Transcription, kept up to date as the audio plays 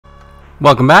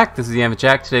Welcome back, this is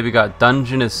Yamajac. Today we got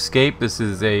Dungeon Escape. This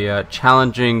is a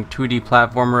challenging 2D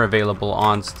platformer available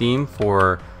on Steam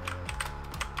for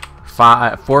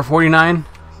 $4.49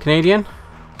 Canadian.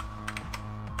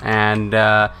 And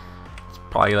it's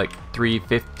probably like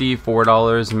 $3.50,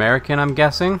 $4 American, I'm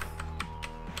guessing.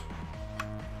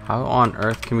 How on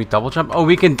earth can we double jump? Oh,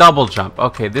 we can double jump.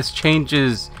 Okay, this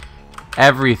changes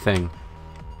everything.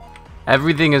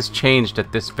 Everything has changed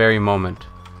at this very moment.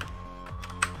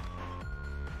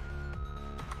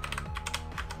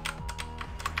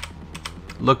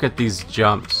 Look at these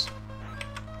jumps.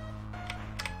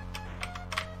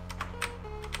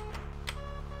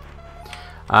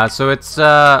 So it's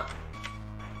got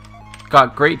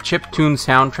great chiptune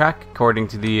soundtrack according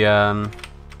to the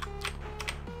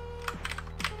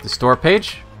store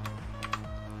page,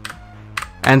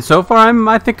 and so far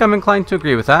I think I'm inclined to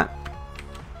agree with that.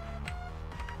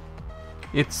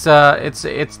 It's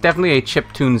definitely a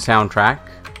chiptune soundtrack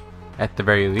at the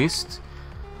very least.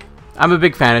 I'm a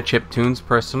big fan of chiptunes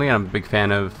personally, and I'm a big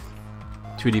fan of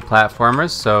 2D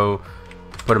platformers, so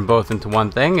to put them both into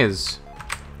one thing is,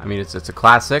 I mean, it's a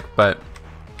classic, but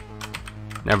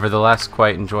nevertheless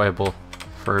quite enjoyable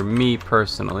for me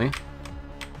personally.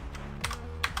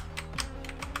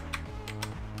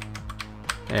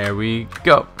 There we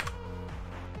go.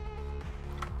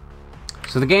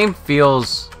 So the game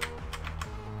feels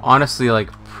honestly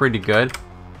like pretty good.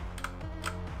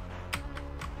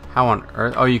 How on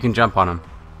earth? Oh, you can jump on him.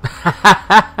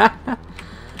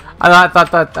 I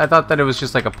thought that it was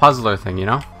just like a puzzler thing, you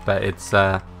know? But it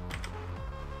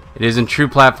is in true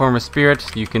platformer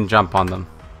spirit. You can jump on them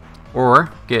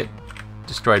or get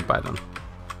destroyed by them.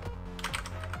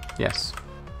 Yes,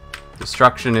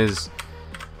 destruction is,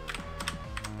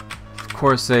 of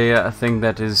course, a thing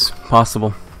that is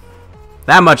possible.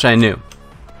 That much I knew.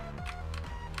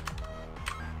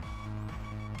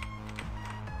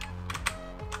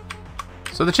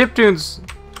 So the chiptunes,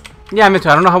 yeah, I'm into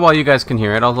it. I don't know how well you guys can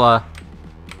hear it. I'll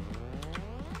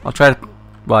try to.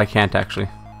 Well, I can't actually.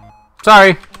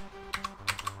 Sorry.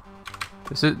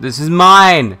 This is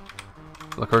mine.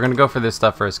 Look, we're gonna go for this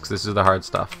stuff first because this is the hard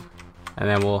stuff, and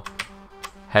then we'll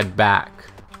head back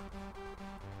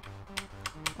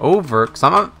over. Cause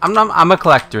I'm a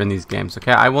collector in these games.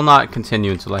 Okay, I will not continue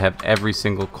until I have every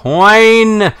single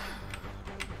coin.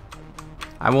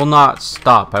 I will not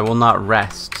stop. I will not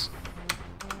rest.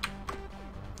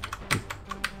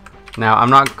 Now, I'm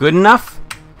not good enough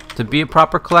to be a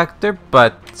proper collector,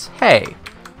 but hey,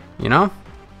 you know?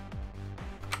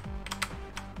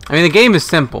 I mean, the game is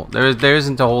simple. There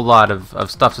isn't a whole lot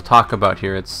of stuff to talk about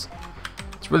here. It's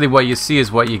really what you see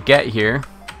is what you get here.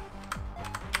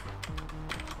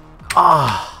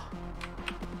 Ah,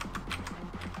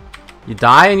 you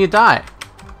die and you die.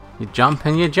 You jump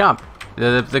and you jump.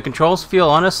 The controls feel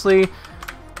honestly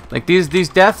like these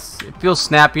deaths, it feels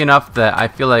snappy enough that I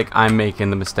feel like I'm making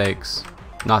the mistakes,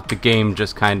 not the game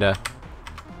just kind of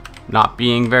not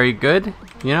being very good,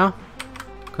 you know?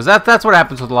 Because that's what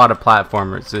happens with a lot of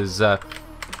platformers is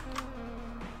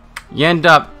you end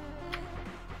up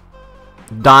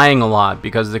dying a lot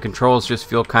because the controls just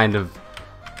feel kind of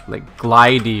like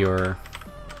glidey or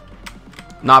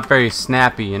not very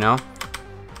snappy, you know?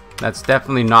 That's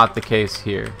definitely not the case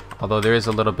here, although there is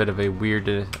a little bit of a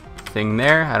weird thing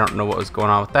there. I don't know what was going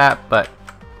on with that, but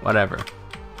whatever.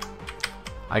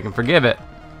 I can forgive it.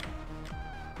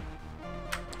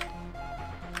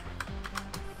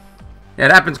 Yeah,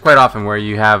 it happens quite often where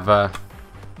you have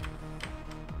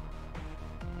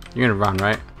you're gonna run,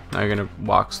 right? Now you're gonna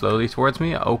walk slowly towards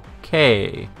me?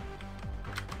 Okay.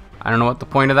 I don't know what the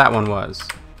point of that one was.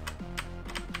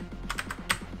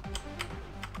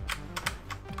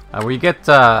 Where you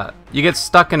get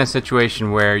stuck in a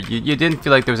situation where you didn't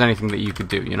feel like there was anything that you could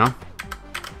do, you know?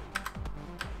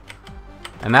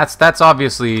 And that's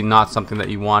obviously not something that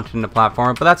you want in a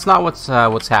platformer, but that's not what's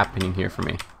happening here for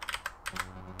me.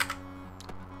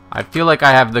 I feel like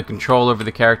I have the control over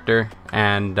the character,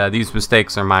 and these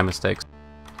mistakes are my mistakes.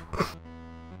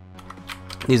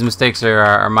 These mistakes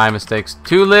are my mistakes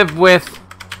to live with.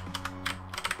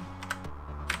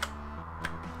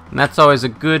 And that's always a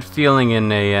good feeling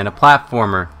in a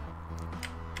platformer.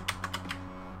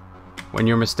 When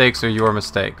your mistakes are your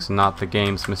mistakes, not the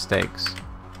game's mistakes.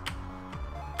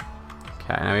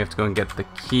 Okay, now we have to go and get the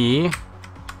key.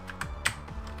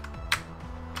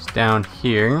 It's down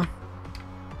here.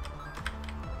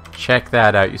 Check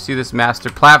that out. You see this master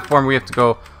platform? We have to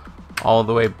go all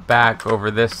the way back over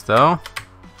this though.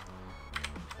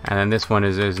 And then this one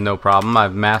is no problem.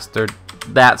 I've mastered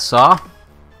that saw.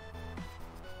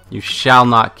 You shall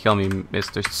not kill me,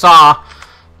 Mr. Saw.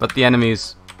 But the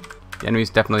enemies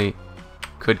definitely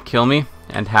could kill me,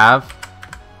 and have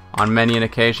on many an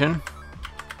occasion.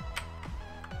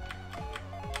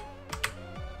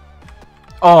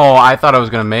 Oh, I thought I was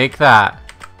gonna make that.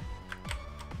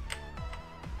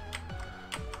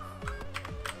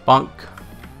 Bunk.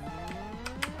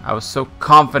 I was so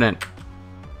confident.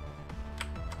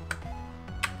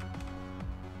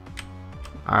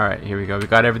 Alright, here we go. We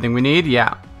got everything we need.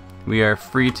 Yeah. We are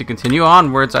free to continue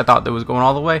onwards. I thought that was going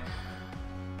all the way.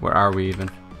 Where are we even?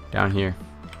 Down here.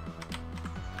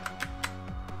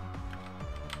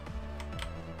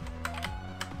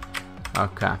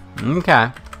 Okay.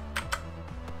 Okay.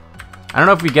 I don't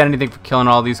know if we get anything for killing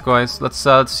all these guys. Let's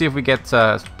see if we get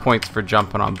points for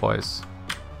jumping on boys.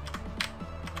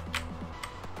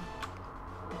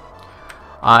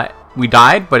 We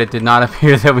died, but it did not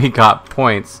appear that we got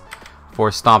points for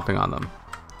stomping on them.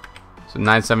 So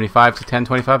 975 to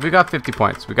 1025, we got 50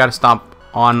 points. We got to stomp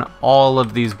on all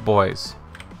of these boys.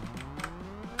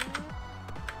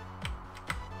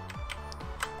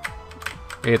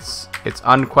 It's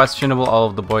unquestionable. All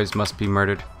of the boys must be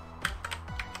murdered.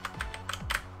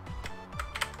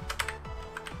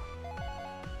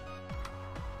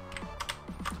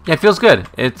 Yeah, it feels good.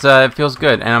 It feels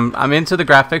good, and I'm into the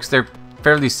graphics. They're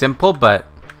fairly simple, but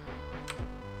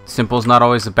simple's not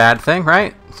always a bad thing,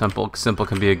 right? Simple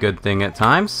can be a good thing at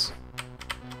times.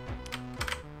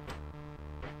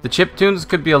 The chiptunes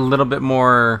could be a little bit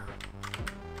more,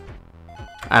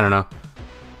 I don't know.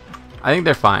 I think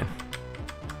they're fine.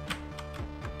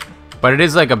 But it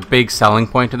is like a big selling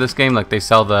point to this game. Like they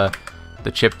sell the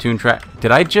chiptune track.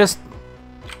 Did I just?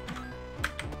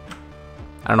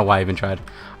 I don't know why I even tried.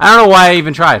 I don't know why I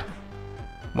even tried.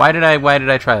 Why did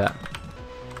I try that?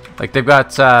 Like they've got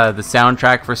the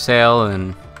soundtrack for sale,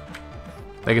 and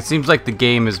like it seems like the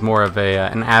game is more of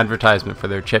an advertisement for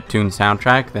their chiptune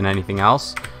soundtrack than anything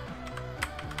else.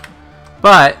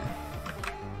 But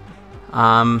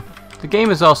the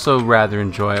game is also rather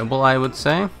enjoyable, I would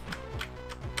say.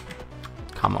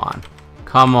 Come on,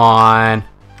 come on!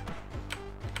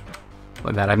 Look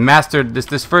at that! I've mastered this.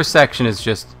 This first section is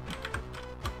just.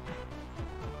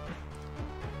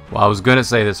 Well, I was gonna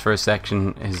say this first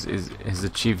section is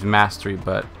achieved mastery,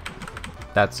 but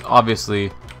that's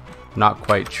obviously not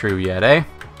quite true yet, eh?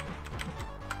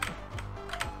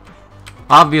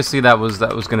 Obviously, that was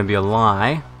gonna be a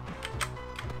lie.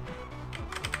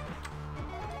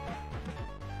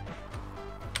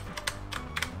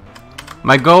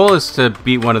 My goal is to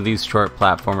beat one of these short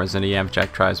platformers in a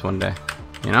Yamajac tries one day,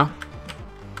 you know?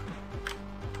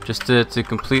 Just to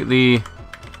completely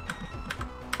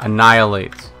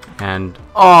annihilate. And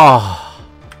oh,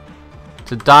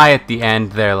 to die at the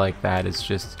end there like that is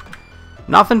just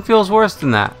nothing feels worse than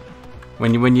that.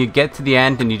 When you get to the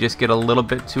end and you just get a little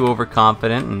bit too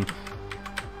overconfident and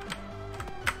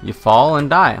you fall and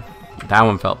die. That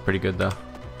one felt pretty good though.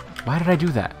 Why did I do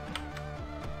that?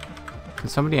 Can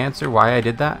somebody answer why I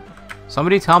did that?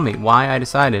 Somebody tell me why I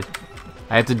decided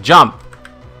I had to jump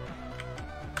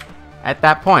at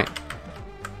that point.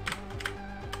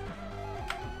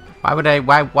 Why would I?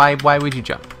 Why would you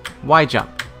jump? Why jump?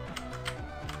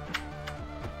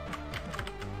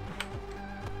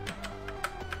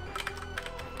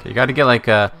 Okay, you got to get like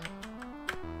a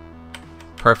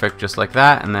perfect, just like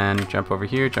that, and then jump over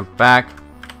here, jump back.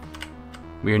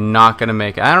 We are not gonna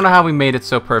make it. I don't know how we made it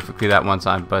so perfectly that one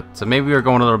time, but maybe we were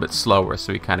going a little bit slower,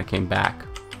 so we kind of came back.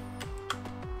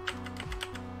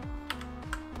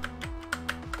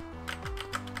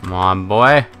 Come on,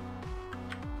 boy.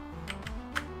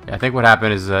 I think what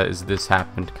happened is this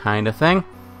happened kind of thing.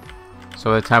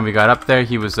 So by the time we got up there,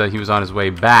 he was on his way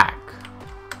back,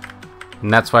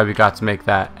 and that's why we got to make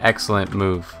that excellent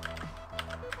move.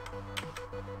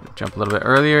 Jump a little bit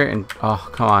earlier, and oh,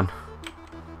 come on!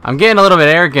 I'm getting a little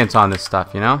bit arrogant on this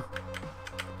stuff, you know.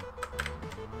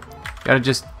 Gotta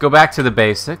just go back to the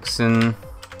basics and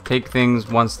take things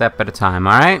one step at a time.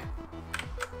 All right?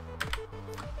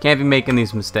 Can't be making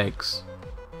these mistakes.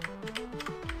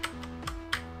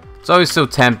 It's always so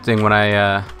tempting when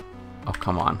I, oh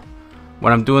come on,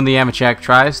 when I'm doing the Yamajac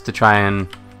tries to try and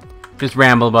just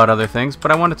ramble about other things,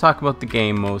 but I want to talk about the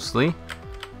game mostly,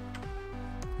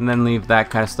 and then leave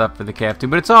that kind of stuff for the KF2.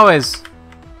 But it's always,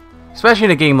 especially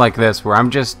in a game like this where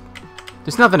I'm just,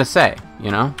 there's nothing to say,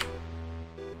 you know.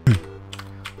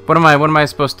 What am I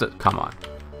supposed to? Come on,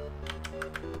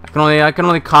 I can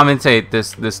only commentate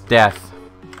this death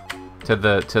to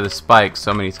the spike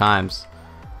so many times.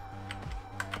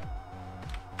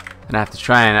 And I have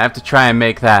to try and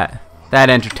make that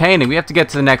entertaining. We have to get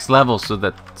to the next level so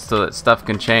that stuff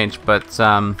can change. But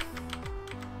yeah,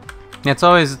 it's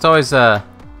always a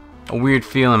weird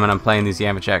feeling when I'm playing these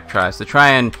Yamajac tries to try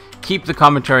and keep the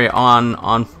commentary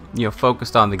on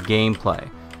focused on the gameplay.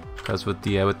 Because with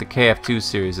the KF2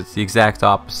 series, it's the exact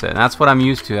opposite, and that's what I'm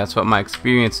used to. That's what my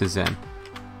experience is in.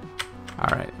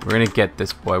 All right, we're gonna get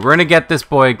this boy. We're gonna get this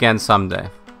boy again someday.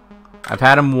 I've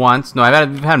had him once. No,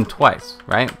 we've had him twice,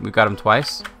 right? We've got him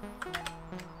twice.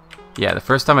 Yeah, the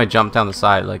first time I jumped down the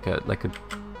side like a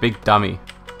big dummy,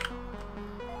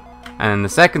 and the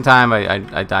second time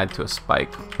I died to a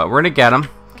spike. But we're gonna get him.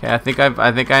 Okay, I think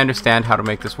I understand how to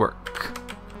make this work.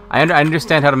 I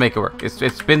understand how to make it work.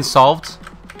 It's been solved.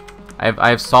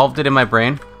 I've solved it in my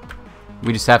brain.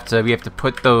 We just have to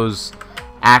put those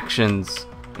actions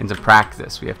into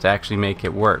practice. We have to actually make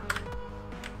it work.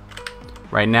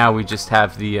 Right now we just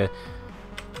have the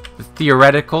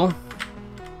theoretical.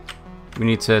 We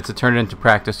need to turn it into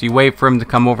practice. You wait for him to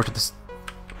come over to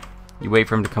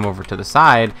the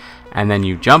side, and then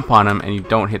you jump on him and you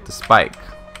don't hit the spike.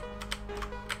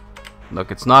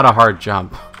 Look, it's not a hard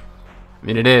jump. I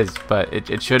mean, it is, but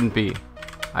it shouldn't be.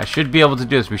 I should be able to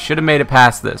do this. We should have made it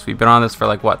past this. We've been on this for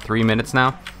like, what, 3 minutes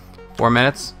now? 4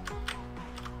 minutes?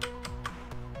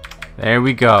 There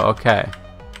we go. Okay.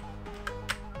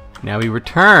 Now we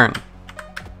return.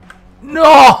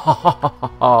 No!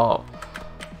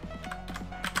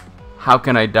 How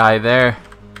can I die there?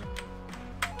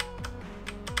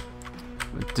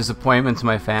 With disappointment to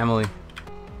my family.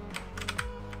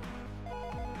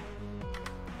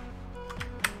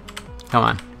 Come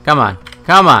on. Come on.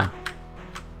 Come on.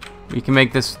 We can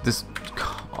make this.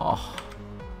 Oh.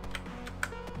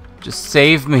 Just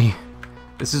save me.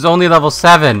 This is only level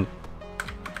 7.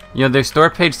 You know, their store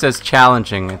page says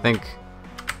challenging. I think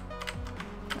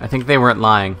they weren't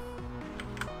lying.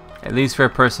 At least for a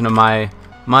person of my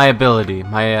ability,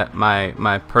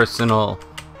 my personal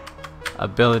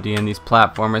ability in these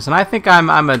platformers, and I think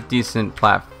I'm a decent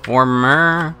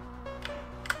platformer.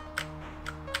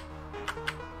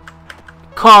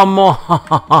 Come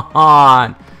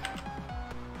on.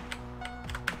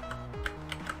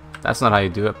 That's not how you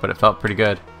do it, but it felt pretty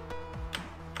good.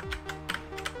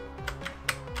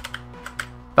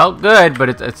 Felt good, but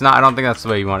it's not. I don't think that's the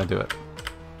way you want to do it.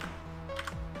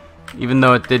 Even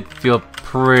though it did feel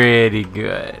pretty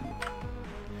good.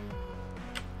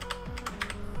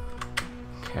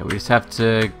 Okay, we just have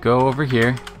to go over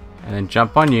here and then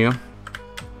jump on you.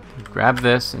 Grab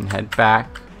this and head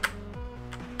back.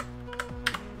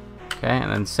 Okay,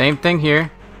 and then same thing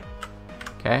here.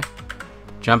 Okay,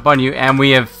 jump on you, and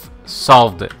we have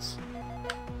solved it.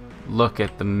 Look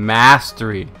at the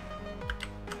mastery.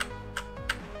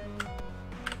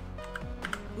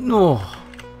 No.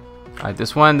 Alright,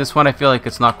 this one I feel like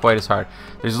it's not quite as hard.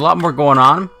 There's a lot more going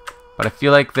on, but I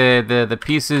feel like the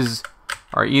pieces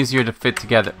are easier to fit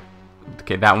together.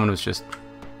 Okay, that one was just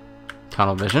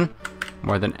tunnel vision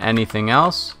more than anything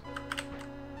else.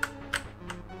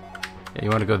 Yeah, you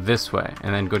want to go this way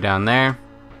and then go down there.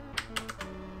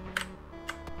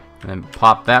 And then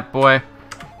pop that boy.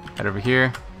 Head over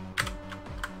here.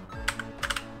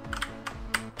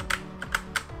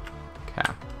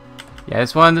 Okay. Yeah,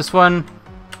 this one.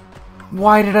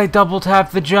 Why did I double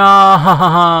tap the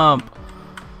jump?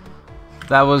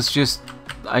 That was just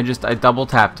I double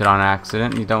tapped it on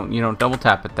accident. You don't double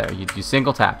tap it there. You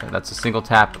single tap it. That's a single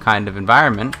tap kind of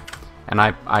environment. And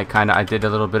I did a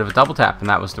little bit of a double tap, and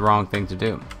that was the wrong thing to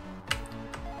do.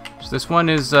 So this one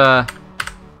is a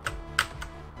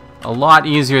lot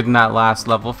easier than that last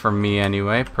level for me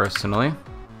anyway, personally.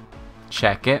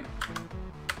 Check it.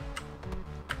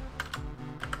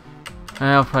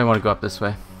 I'll probably want to go up this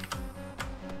way.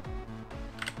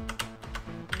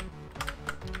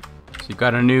 So you've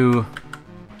got a new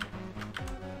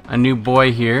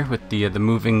boy here with the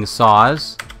moving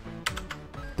saws.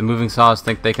 The moving saws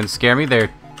think they can scare me.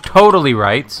 They're totally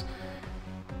right.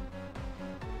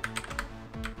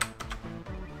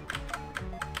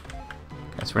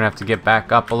 Guess we're gonna have to get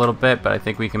back up a little bit, but I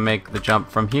think we can make the jump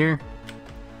from here.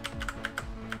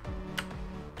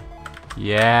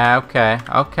 Yeah, okay,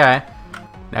 okay.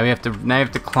 Now we have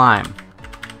to climb.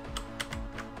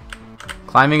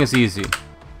 Climbing is easy.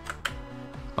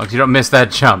 As long as you don't miss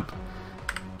that jump.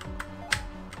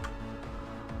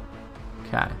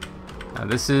 Okay. Now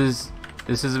this is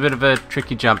a bit of a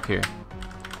tricky jump here.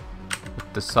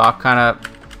 With the saw kind of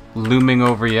looming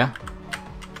over you.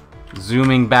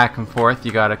 Zooming back and forth,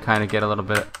 you gotta kind of get a little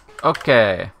bit.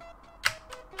 Okay.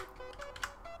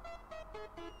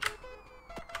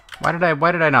 Why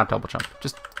did I not double jump?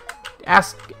 Just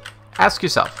ask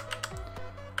yourself.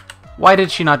 Why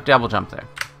did she not double jump there?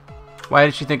 Why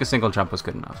did she think a single jump was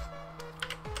good enough?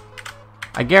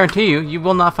 I guarantee you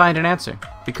will not find an answer,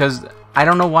 because I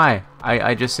don't know why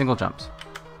I just single jumped.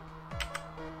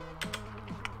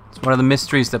 What are the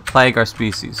mysteries that plague our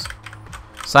species?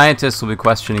 Scientists will be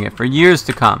questioning it for years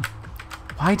to come.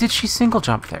 Why did she single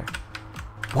jump there?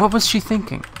 What was she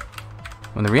thinking?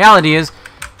 When the reality is,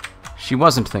 she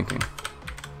wasn't thinking.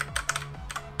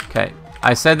 Okay,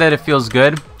 I said that it feels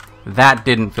good. That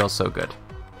didn't feel so good.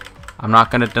 I'm not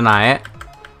going to deny it.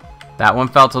 That one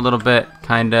felt a little bit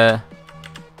kind of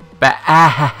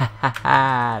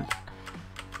bad.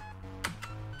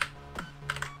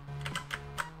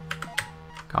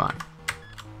 Come on.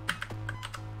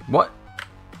 What?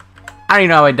 I don't even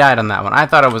know how I died on that one. I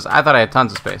thought I had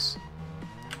tons of space.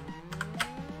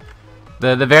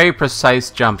 The very precise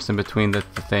jumps in between the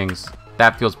things,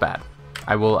 that feels bad.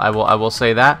 I will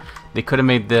say that. They could have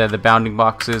made the bounding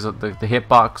boxes, the hit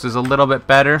boxes a little bit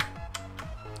better.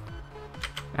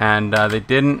 And they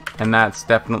didn't, and that's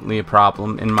definitely a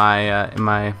problem in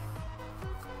my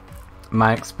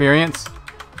experience.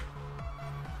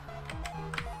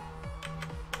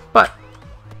 But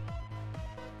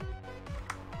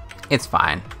it's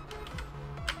fine.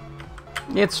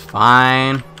 It's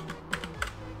fine.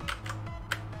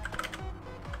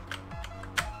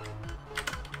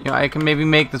 You know, I can maybe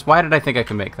make this. Why did I think I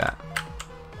could make that?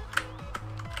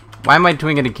 Why am I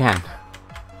doing it again?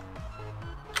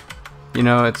 You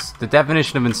know, it's the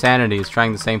definition of insanity is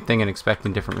trying the same thing and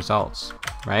expecting different results,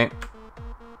 right?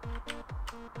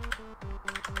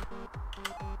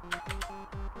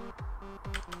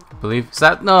 Believe is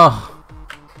that no?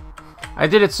 I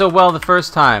did it so well the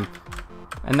first time,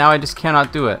 and now I just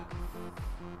cannot do it.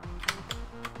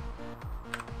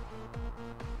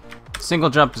 Single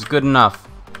jump is good enough.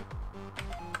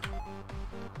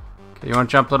 Okay, you want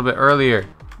to jump a little bit earlier?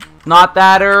 Not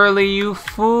that early, you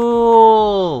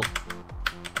fool!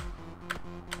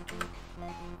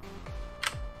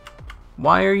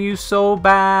 Why are you so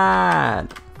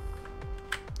bad?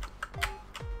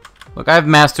 Look, I've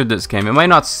mastered this game. It might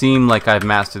not seem like I've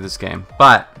mastered this game,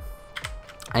 but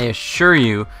I assure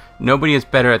you, nobody is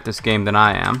better at this game than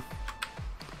I am.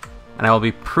 And I will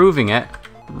be proving it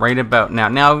right about now.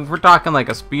 Now, if we're talking like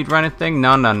a speedrunning thing,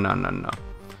 no.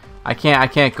 I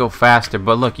can't go faster.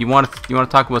 But look, you want to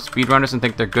talk about speedrunners and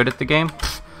think they're good at the game?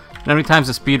 Pfft. You know how many times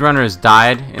a speedrunner has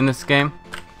died in this game?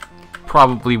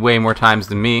 Probably way more times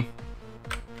than me.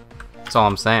 That's all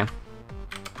I'm saying.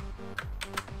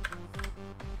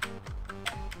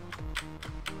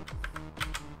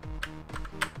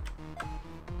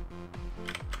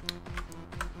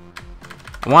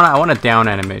 I want a down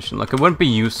animation. Look, it wouldn't be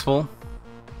useful,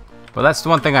 but that's the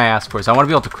one thing I ask for. Is I want to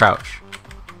be able to crouch,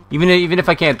 even if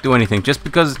I can't do anything. Just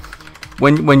because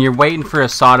when you're waiting for a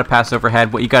saw to pass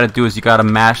overhead, what you got to do is you got to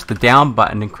mash the down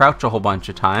button and crouch a whole bunch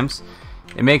of times.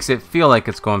 It makes it feel like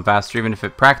it's going faster, even if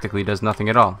it practically does nothing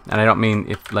at all. And I don't mean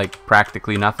if like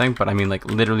practically nothing, but I mean like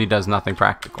literally does nothing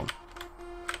practical.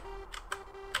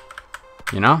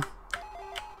 You know?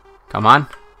 Come on,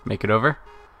 make it over.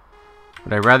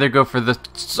 Would I rather go for the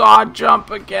saw jump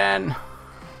again?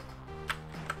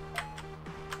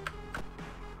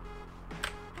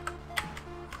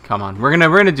 Come on, we're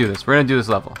gonna do this. We're gonna do this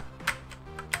level.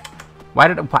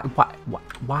 Why'd you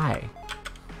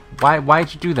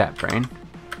do that, brain?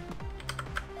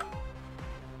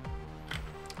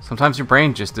 Sometimes your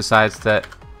brain just decides that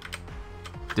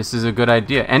this is a good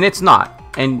idea, and it's not.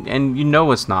 And you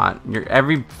know it's not.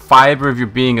 Every fiber of your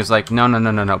being is like,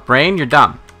 no, brain, you're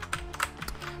dumb.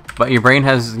 But your brain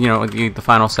has, you know, the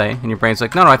final say, and your brain's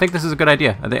like, no, I think this is a good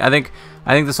idea. I think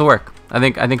this will work. I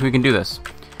think we can do this.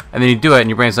 And then you do it, and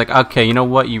your brain's like, okay, you know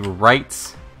what? You were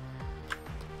right.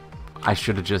 I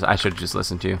should have just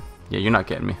listened to you. Yeah, you're not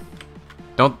getting me.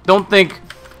 Don't think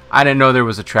I didn't know there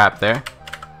was a trap there.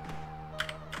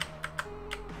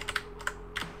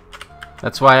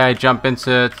 That's why I jump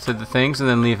into the things and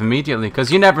then leave immediately,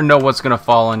 because you never know what's gonna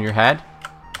fall on your head.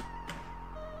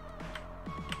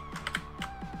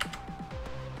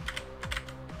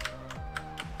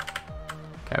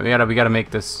 Okay, we gotta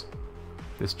make this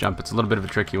jump. It's a little bit of a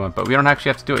tricky one, but we don't actually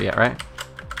have to do it yet, right?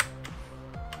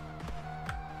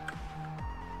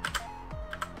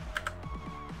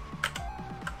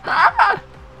 Ah!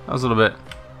 That was a little bit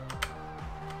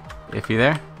iffy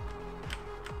there.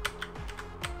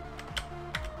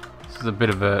 This is a bit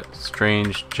of a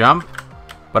strange jump,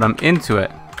 but I'm into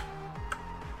it.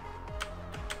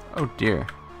 Oh dear.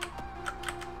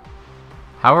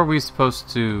 How are we supposed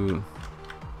to...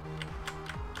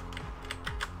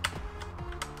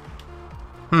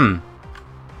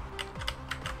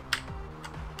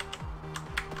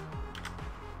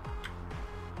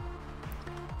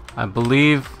 I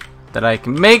believe that I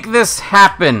can make this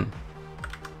happen.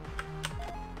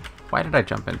 Why did I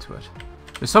jump into it?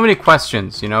 There's so many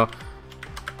questions, you know,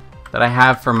 that I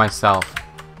have for myself.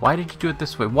 Why did you do it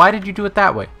this way? Why did you do it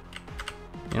that way?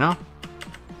 You know?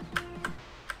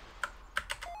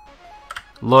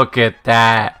 Look at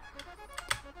that.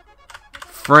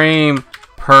 Frame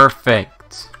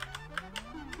perfect.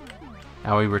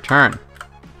 Now we return.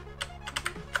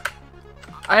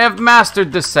 I have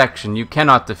mastered this section. You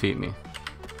cannot defeat me.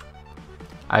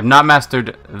 I have not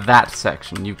mastered that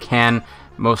section. You can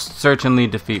most certainly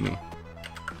defeat me.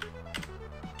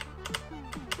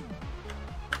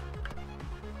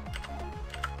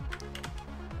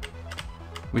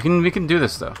 We can do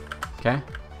this though, okay?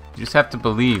 You just have to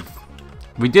believe.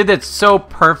 We did it so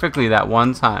perfectly that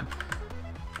one time.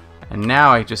 And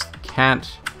now I just can't,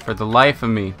 for the life of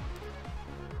me,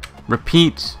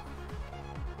 repeat.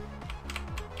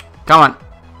 Come on.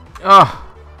 Oh.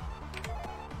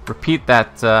 Repeat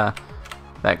that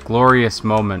that glorious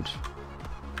moment.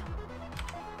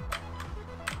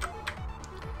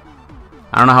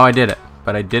 I don't know how I did it,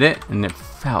 but I did it and it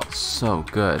felt so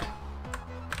good.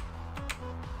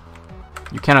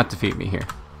 You cannot defeat me here.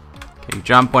 Okay, you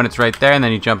jump when it's right there, and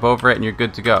then you jump over it, and you're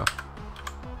good to go.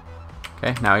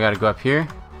 Okay, now I gotta go up here.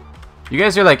 You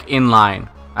guys are like in line.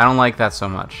 I don't like that so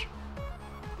much.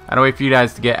 I don't wait for you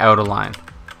guys to get out of line.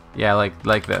 Yeah,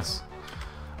 like this.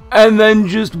 And then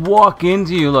just walk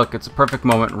into you. Look, it's a perfect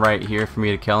moment right here for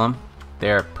me to kill him.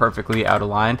 They're perfectly out of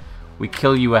line. We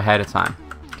kill you ahead of time.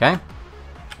 Okay?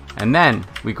 And then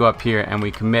we go up here and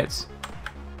we commit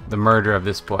the murder of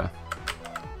this boy.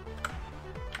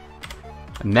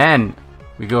 And then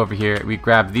we go over here, we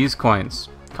grab these coins.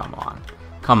 Come on.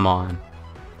 Come on.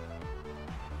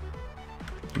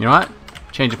 You know what?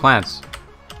 Change of plans.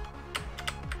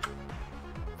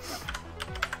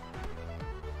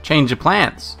 Change of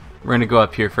plans. We're going to go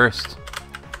up here first.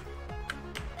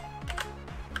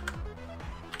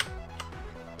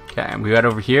 Okay, and we got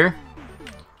over here.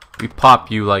 We pop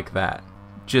you like that.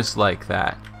 Just like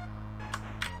that.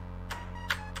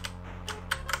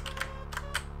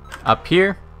 Up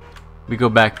here, we go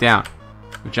back down.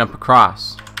 We jump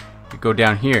across. We go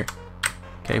down here.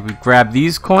 Okay, we grab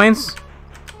these coins.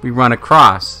 We run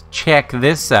across. Check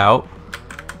this out.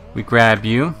 We grab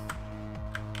you.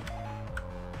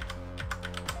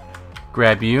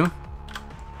 Grab you.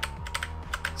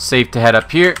 Safe to head up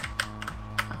here.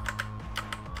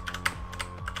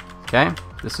 Okay,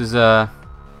 this is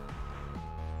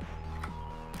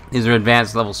these are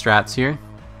advanced level strats here.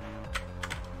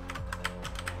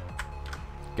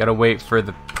 Gotta wait for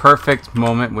the perfect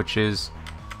moment, which is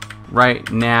right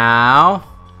now.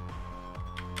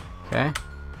 Okay.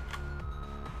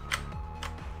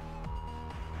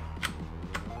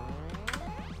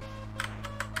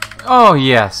 Oh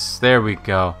yes, there we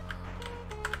go.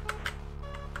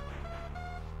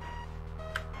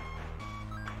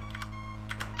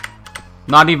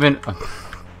 Not even, I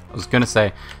was gonna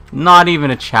say, not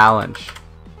even a challenge.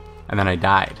 And then I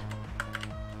died.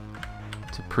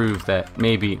 To prove that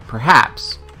maybe,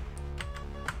 perhaps,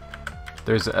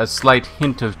 there's a slight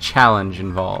hint of challenge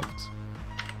involved.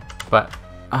 But,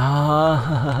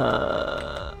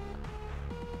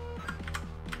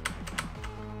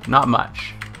 not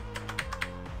much.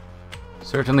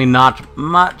 Certainly not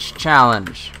much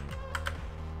challenge.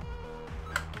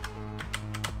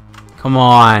 Come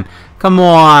on. Come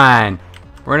on.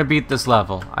 We're gonna beat this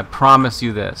level. I promise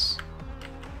you this.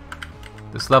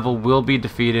 This level will be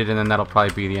defeated, and then that'll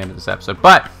probably be the end of this episode.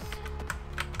 But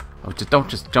oh, don't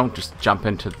just jump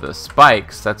into the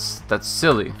spikes. That's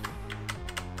silly.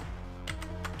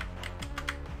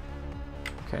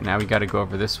 Okay, now we got to go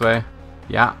over this way.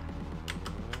 Yeah.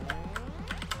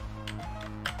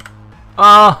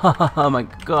 Oh my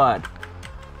god.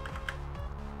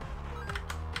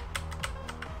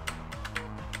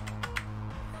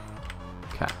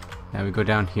 Okay, now we go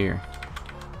down here.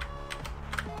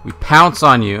 We pounce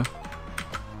on you.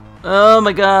 Oh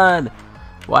my god.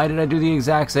 Why did I do the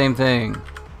exact same thing?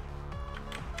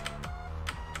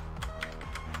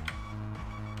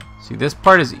 See, this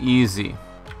part is easy.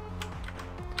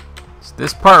 It's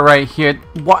this part right here.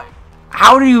 What?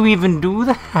 How do you even do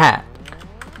that?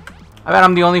 I bet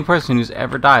I'm the only person who's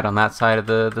ever died on that side of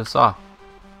the saw.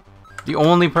 The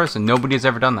only person. Nobody has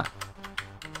ever done that.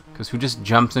 Because who just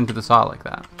jumps into the saw like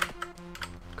that?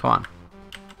 Come on.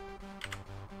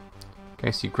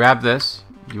 Okay, so you grab this.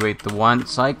 You wait the one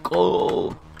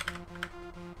cycle.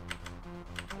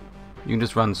 You can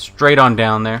just run straight on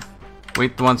down there.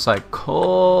 Wait the one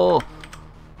cycle.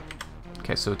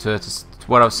 Okay, so to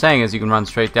what I was saying is you can run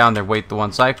straight down there, wait the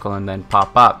one cycle, and then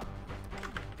pop up.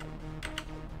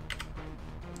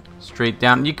 Straight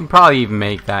down. You can probably even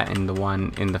make that in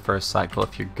the first cycle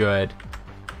if you're good.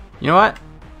 You know what?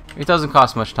 It doesn't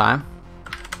cost much time.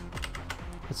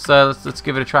 Let's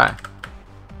give it a try.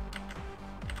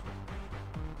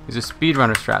 These are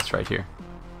speedrunner strats right here.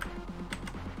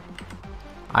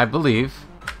 I believe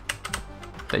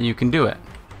that you can do it.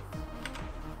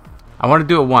 I want to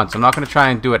do it once. I'm not going to try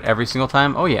and do it every single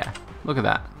time. Oh yeah, look at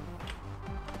that.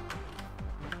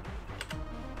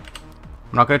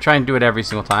 I'm not going to try and do it every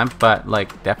single time, but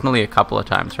like definitely a couple of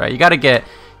times, right? You got to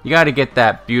get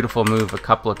that beautiful move a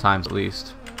couple of times at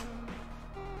least.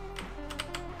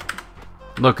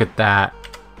 Look at that.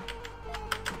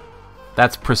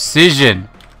 That's precision.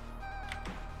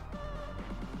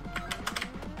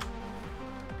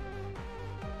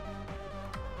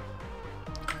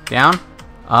 Down,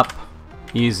 up,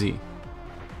 easy.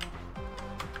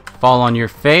 Fall on your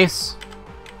face.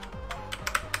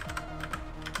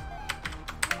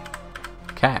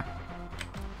 Okay.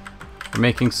 We're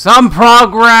making some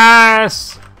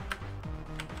progress!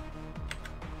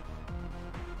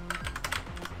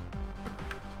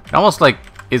 It almost like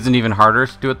isn't even harder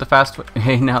to do it the fast way.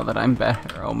 Hey, now that I'm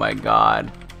better. Oh my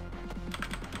god.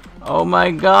 Oh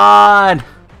my god!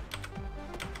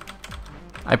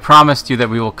 I promised you that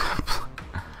we will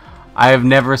I have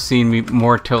never seen me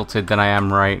more tilted than I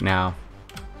am right now.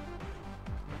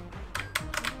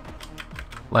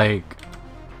 Like,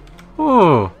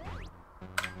 ooh.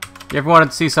 You ever wanted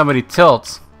to see somebody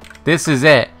tilt? This is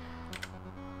it.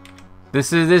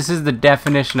 This is the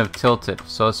definition of tilted.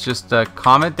 So let's just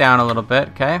calm it down a little bit,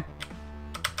 okay?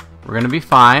 We're gonna be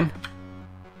fine.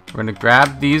 We're gonna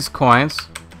grab these coins.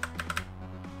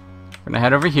 We're gonna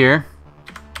head over here.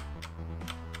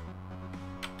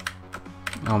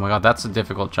 Oh my god, that's a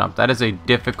difficult jump. That is a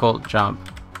difficult jump.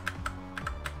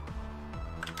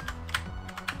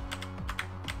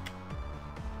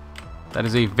 That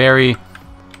is a very,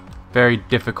 very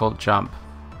difficult jump.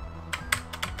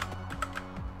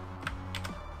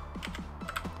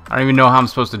 I don't even know how I'm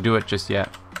supposed to do it just yet.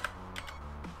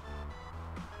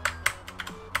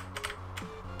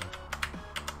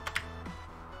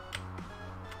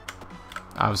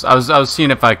 I was seeing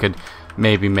if I could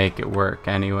maybe make it work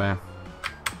anyway.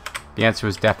 The answer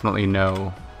was definitely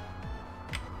no.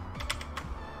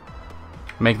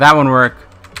 Make that one work.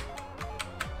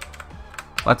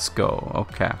 Let's go.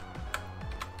 Okay.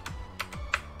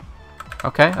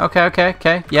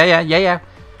 Okay. Yeah.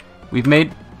 We've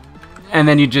made, and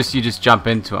then you just jump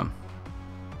into them.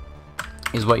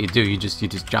 Is what you do. You just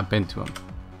jump into them.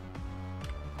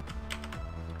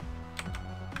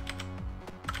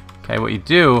 Okay. What you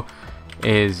do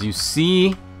is you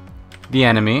see the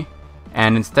enemy,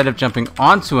 and instead of jumping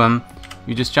onto him,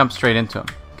 you just jump straight into him.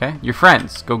 Okay? Your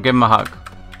friends, go give them a hug.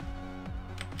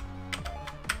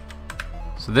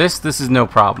 So this is no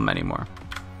problem anymore.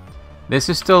 This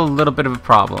is still a little bit of a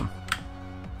problem.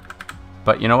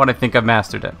 But you know what? I think I've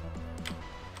mastered it.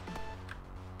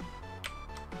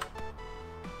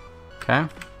 Okay?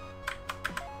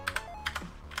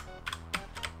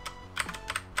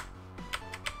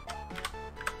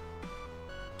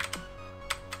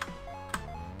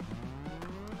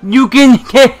 You can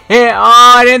get hit!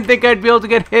 Oh, I didn't think I'd be able to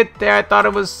get hit there. I thought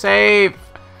it was safe.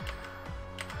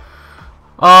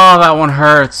 Oh, that one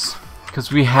hurts.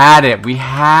 Because we had it. We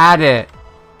had it.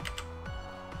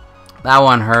 That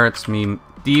one hurts me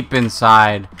deep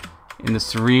inside in the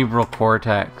cerebral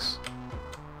cortex.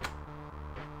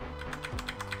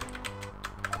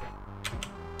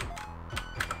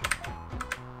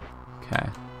 Okay.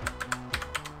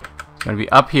 It's going to be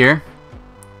up here.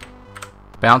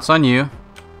 Bounce on you.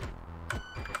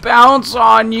 Bounce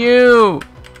on you!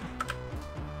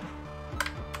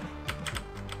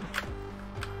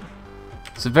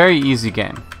 It's a very easy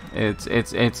game. It's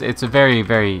a very,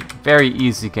 very, very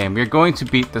easy game. We're going to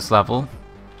beat this level.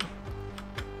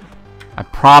 I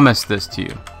promise this to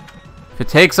you. If it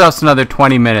takes us another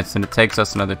 20 minutes, then it takes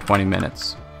us another 20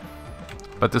 minutes.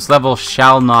 But this level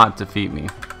shall not defeat me.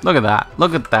 Look at that.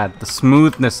 Look at that. The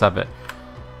smoothness of it.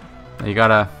 Now you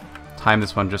gotta time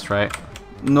this one just right.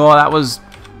 No, that was...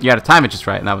 You gotta time it just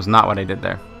right, and that was not what I did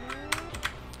there.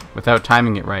 Without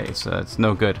timing it right, it's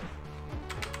no good.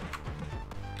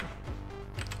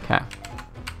 Okay.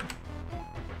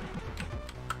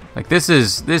 Like this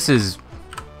is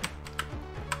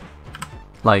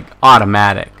like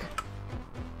automatic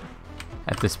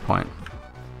at this point.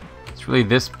 It's really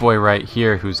this boy right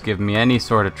here who's giving me any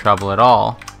sort of trouble at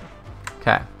all.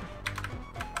 Okay.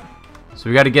 So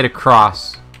we got to get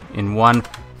across in one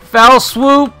fell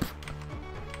swoop.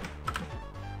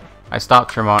 I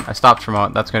stopped for a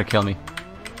moment. That's going to kill me.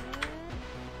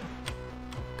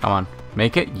 Come on.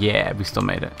 Make it? Yeah, we still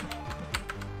made it.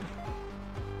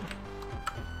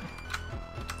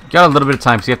 Got a little bit of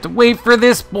time, so you have to wait for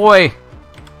this boy.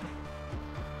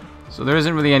 So there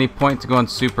isn't really any point to going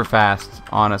super fast,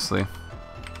 honestly.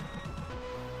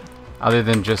 Other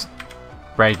than just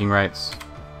bragging rights.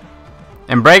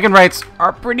 And bragging rights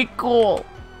are pretty cool.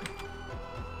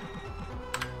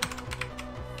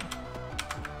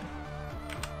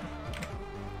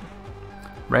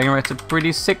 Bragging rights are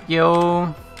pretty sick,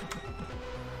 yo.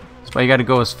 That's why you gotta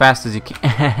go as fast as you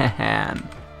can.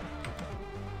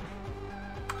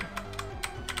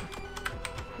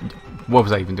 What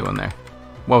was I even doing there?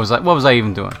 What was I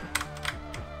even doing?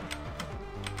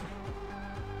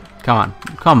 Come on.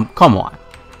 Come on.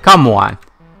 Come on.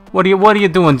 What are you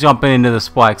doing jumping into the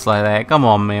spikes like that? Come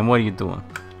on, man. What are you doing?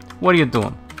 What are you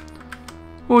doing?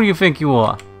 Who do you think you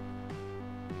are?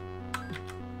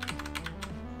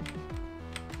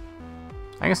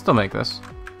 I can still make this.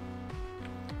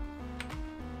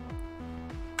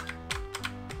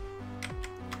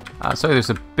 Sorry, there's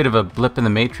a bit of a blip in the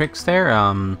matrix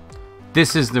there.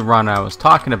 This is the run I was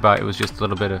talking about. It was just a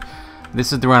little bit of.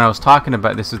 This is the run I was talking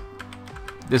about. This is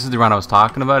the run I was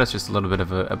talking about. It's just a little bit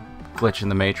of a glitch in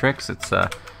the matrix. It's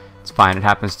fine. It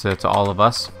happens to all of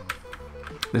us.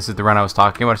 This is the run I was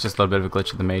talking about. It's just a little bit of a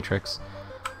glitch in the matrix.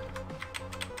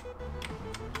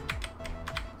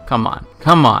 Come on,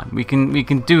 come on. We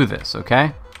can do this,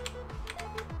 okay?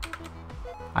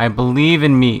 I believe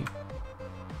in me.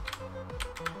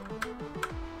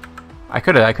 I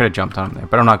could have jumped on him there,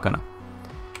 but I'm not gonna.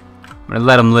 I'm gonna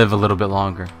let him live a little bit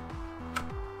longer.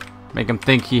 Make him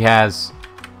think he has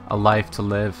a life to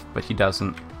live, but he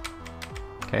doesn't.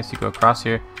 Okay, so you go across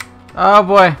here. Oh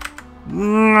boy!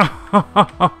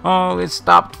 It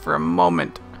stopped for a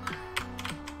moment,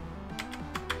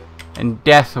 and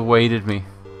death awaited me.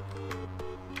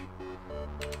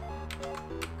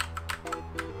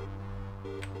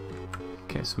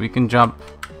 Okay, so we can jump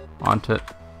onto.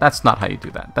 That's not how you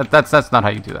do that. That's not how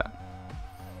you do that.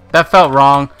 That felt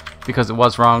wrong because it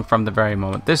was wrong from the very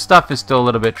moment. This stuff is still a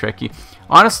little bit tricky.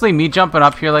 Honestly, me jumping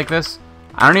up here like this,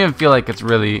 I don't even feel like it's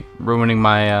really ruining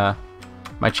my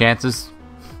my chances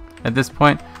at this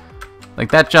point. Like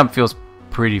that jump feels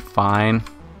pretty fine.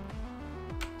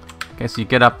 Okay, so you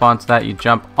get up onto that, you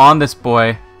jump on this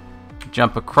boy, you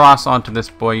jump across onto this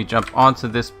boy, you jump onto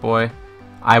this boy.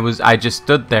 I just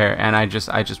stood there and I just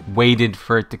waited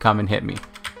for it to come and hit me.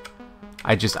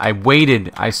 I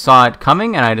waited. I saw it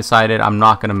coming and I decided I'm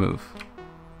not gonna move.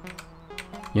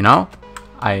 You know?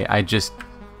 I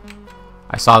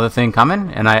saw the thing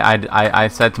coming and I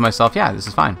said to myself, yeah, this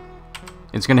is fine.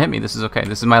 It's gonna hit me. This is okay.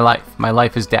 This is my life. My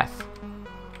life is death.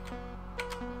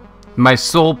 My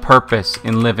sole purpose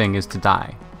in living is to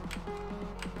die.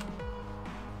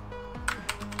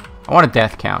 I want a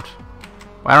death count.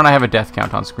 Why don't I have a death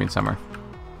count on screen somewhere?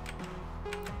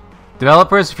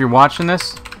 Developers, if you're watching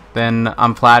this, then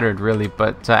I'm flattered, really,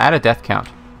 but add a death count.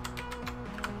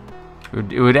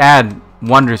 It would add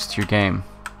wonders to your game.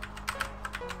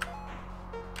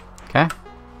 Okay?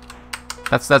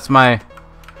 That's my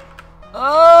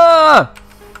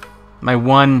my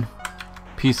one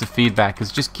piece of feedback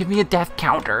is just give me a death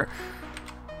counter.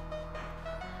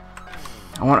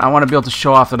 I want to be able to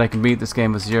show off that I can beat this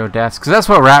game with 0 deaths, because that's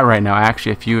where we're at right now.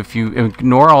 Actually, if you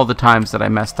ignore all the times that I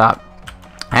messed up,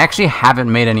 I actually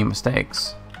haven't made any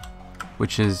mistakes,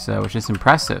 which is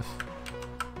impressive.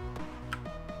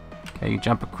 Okay, you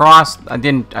jump across. I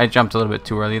jumped a little bit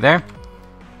too early there.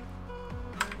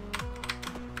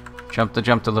 Jumped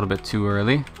a little bit too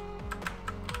early.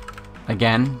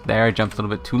 Again, there I jumped a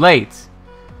little bit too late.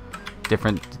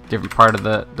 Different part of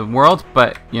the world,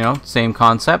 but you know, same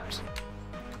concept.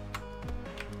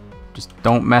 Just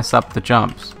don't mess up the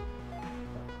jumps.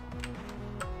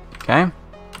 Okay.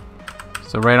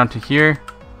 So right onto here,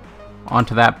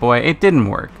 onto that boy. It didn't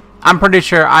work. I'm pretty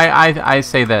sure I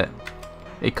say that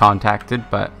it contacted,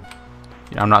 but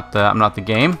you know, I'm not the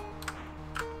game.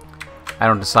 I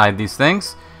don't decide these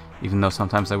things, even though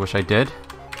sometimes I wish I did.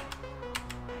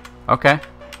 Okay.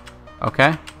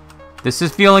 Okay. This is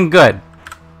feeling good.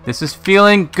 This is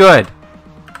feeling good.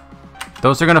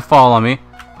 Those are gonna fall on me,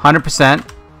 100%.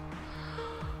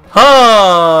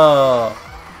 Oh!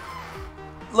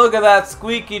 Look at that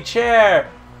squeaky chair.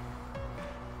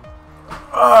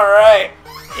 All right.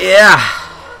 Yeah.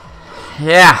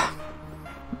 Yeah.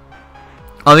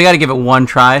 Oh, we gotta give it one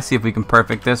try. See if we can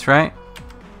perfect this, right?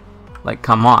 Like,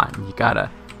 come on. You gotta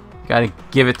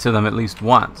give it to them at least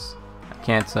once. I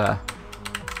can't. You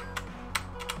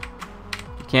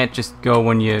can't just go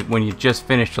when you just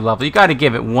finished a level. You gotta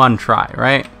give it one try,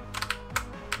 right?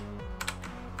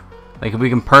 Like, if we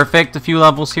can perfect a few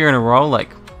levels here in a row, like,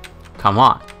 come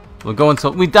on. We'll go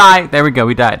until we die. There we go,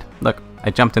 we died. Look,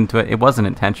 I jumped into it. It wasn't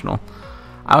intentional.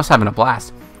 I was having a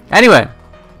blast. Anyway,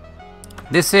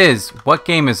 This is, what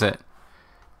game is it?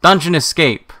 Dungeon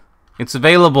Escape. It's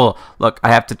available. Look, I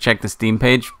have to check the Steam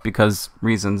page because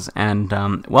reasons. And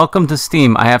welcome to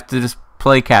Steam. I have to just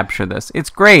play capture this. It's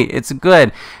great. It's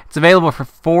good. It's available for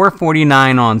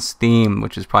 $4.49 on Steam,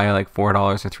 which is probably like $4 or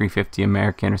 $3.50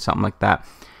 American or something like that.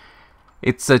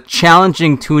 It's a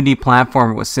challenging 2D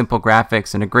platformer with simple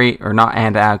graphics and a great, or not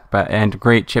and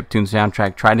great chiptune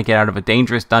soundtrack. Trying to get out of a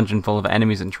dangerous dungeon full of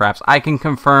enemies and traps. I can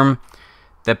confirm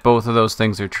that both of those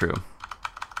things are true.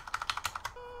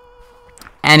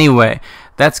 Anyway,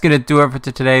 that's going to do it for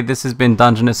today. This has been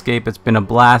Dungeon Escape. It's been a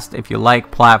blast. If you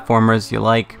like platformers, you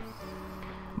like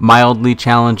mildly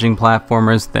challenging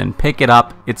platformers, then pick it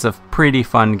up. It's a pretty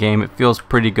fun game. It feels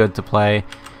pretty good to play.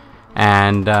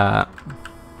 And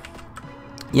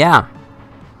yeah,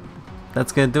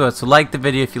 that's going to do it. So like the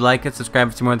video if you like it.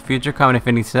 Subscribe to see more in the future. Comment if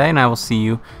anything today. And I will see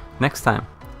you next time.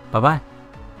 Bye-bye.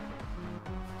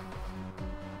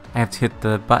 I have to hit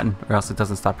the button or else it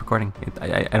doesn't stop recording.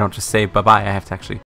 I don't just say bye-bye. I have to actually